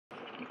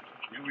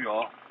Here we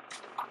are.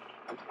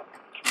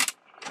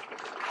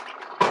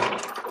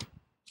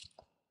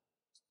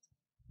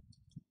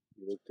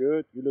 You look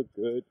good, you look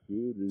good,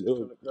 you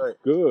look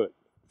great. good.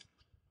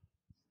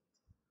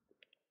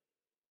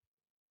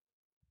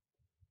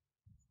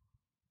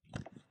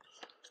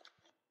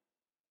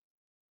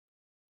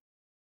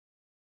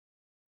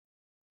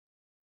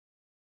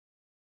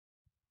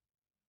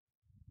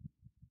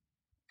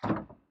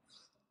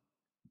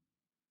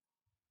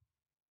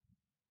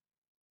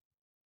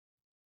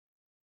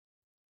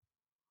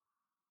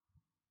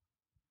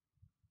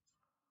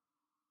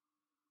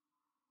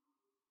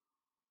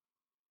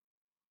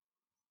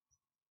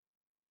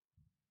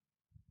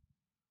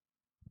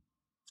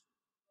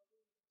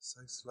 So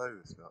slow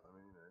this lot. I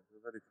mean, you know,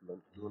 we're ready for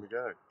lunch. We want to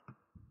go.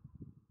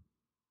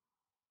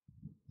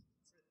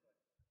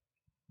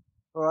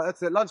 All right,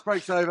 that's it. Lunch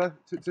break's over.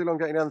 Took too long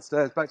getting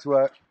downstairs. Back to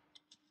work.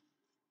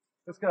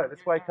 Let's go.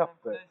 Let's wake up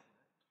a bit.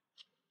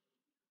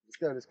 Let's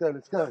go. Let's go.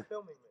 Let's go.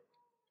 Filming me?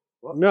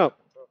 What? No.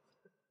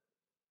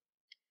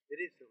 It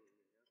is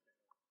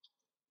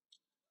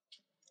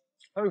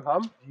filming me. Ho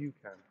hum. You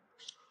can.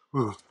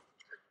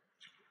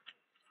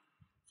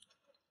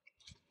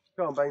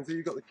 Come on, Bainesy.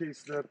 You got the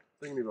keys to the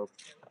thingy, Bob.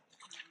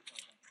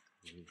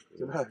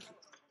 No.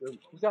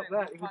 He's up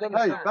there. He was on the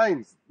Hey, phone.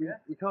 Baines.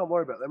 We can't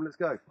worry about them. Let's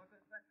go.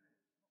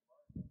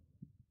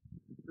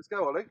 Let's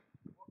go, Ollie.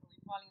 What, are we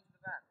piling into the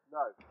van?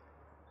 No.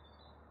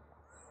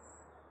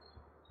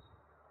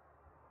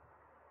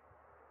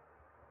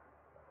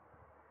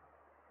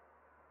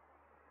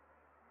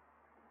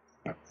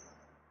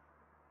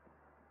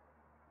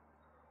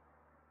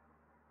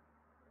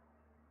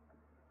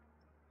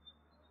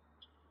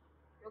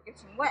 You're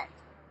getting wet.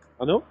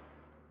 I know.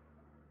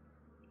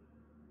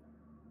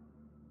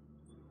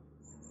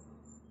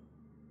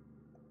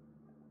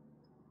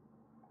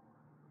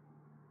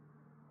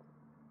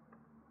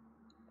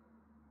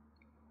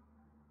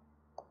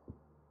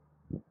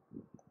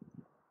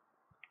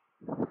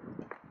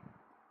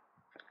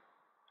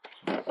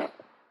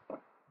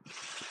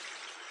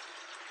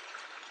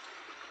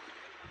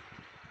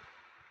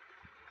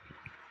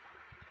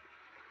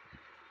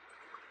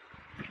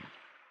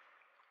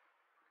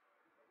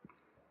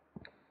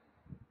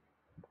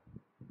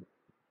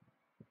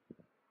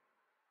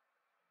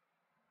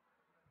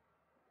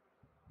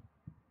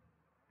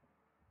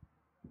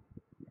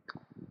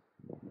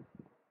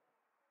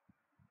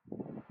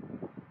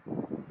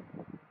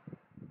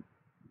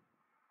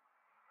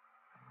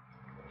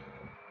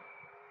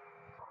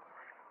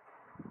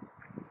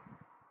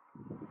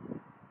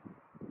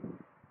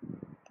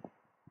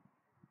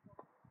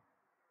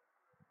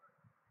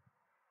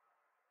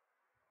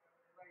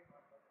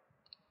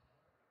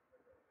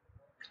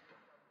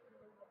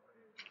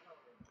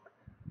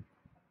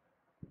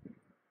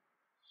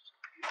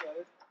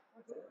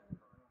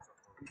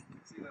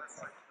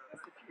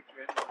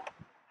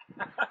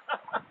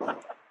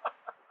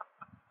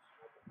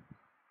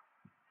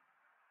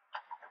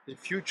 The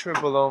future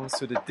belongs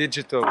to the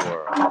digital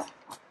world.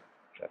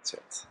 That's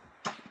it.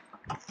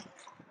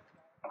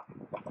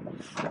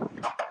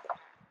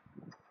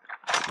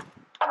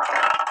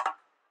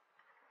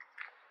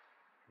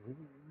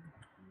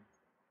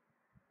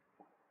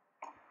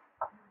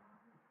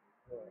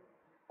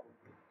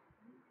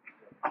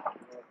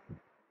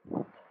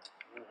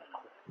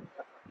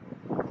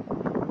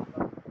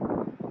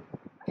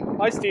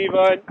 Hi,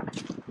 Stephen.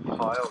 Hi,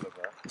 Oliver.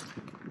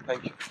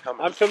 Thank you for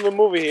coming. I'm filming a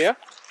movie here,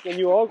 and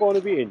you're all going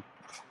to be in.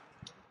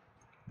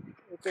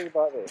 What do you think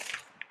about this?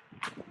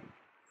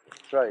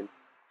 Train.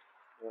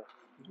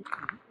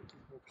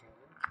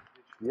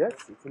 Yes,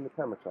 it's in the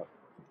camera truck.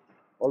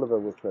 Oliver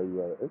will show you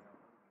where it is.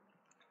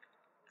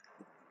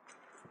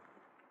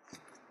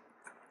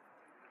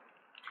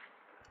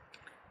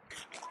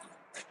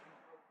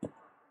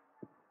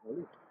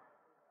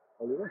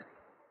 Oliver.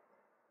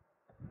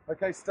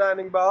 Okay,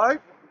 standing by.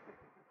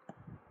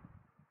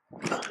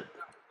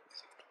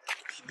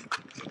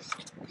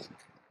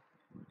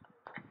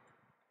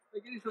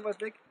 Give you so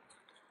big.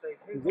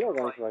 You're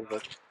going to like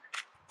this.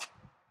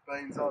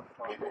 Baines on.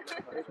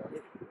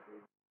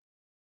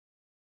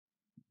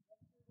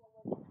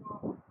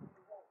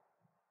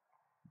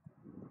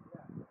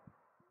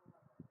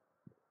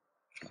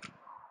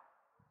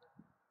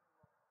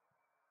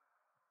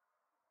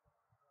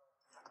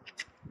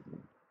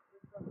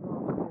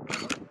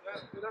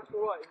 That's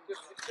all right. It's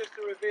just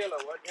a revealer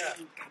one. Yeah.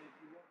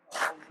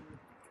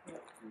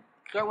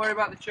 Don't worry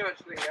about the church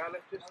thing now.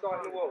 Let's just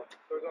start in the wall.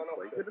 So it's on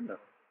off. Good enough.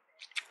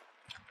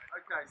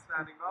 Okay,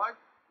 standing by.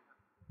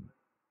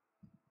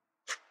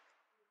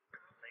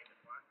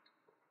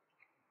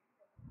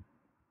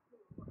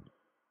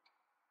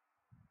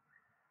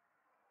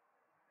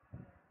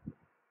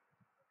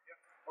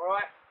 All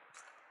right.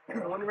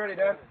 When you're ready,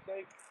 Dan.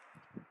 Steve.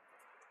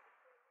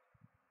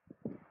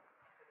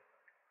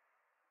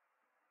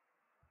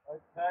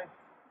 Okay.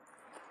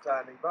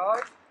 Standing by.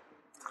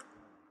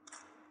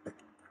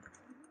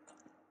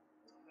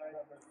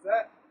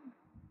 Set.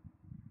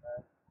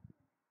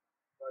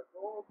 Go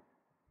forward.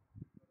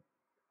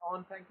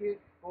 On, thank you.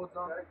 Board's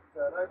on. Okay,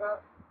 turn over.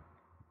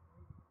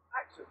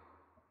 Action.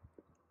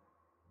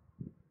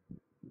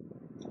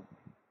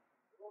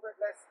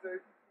 The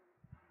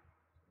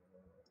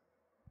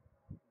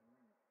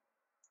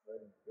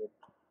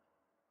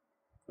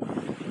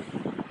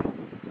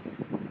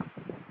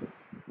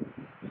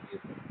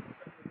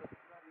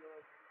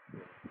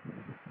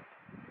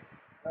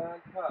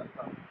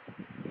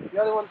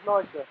other one's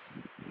nicer.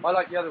 I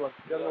like the other one.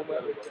 The other one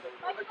went.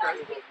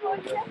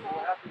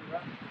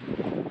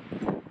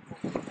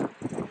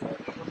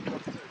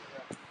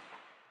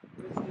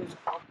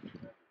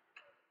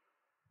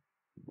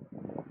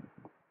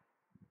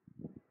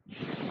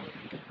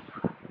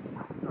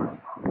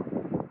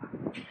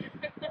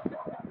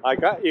 I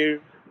got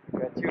you.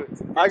 Got you.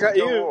 It's I got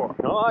digital you. war.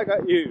 No, I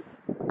got you.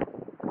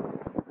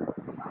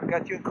 I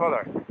got you in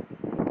color.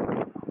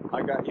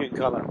 I got you in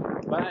colour.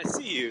 But I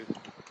see you.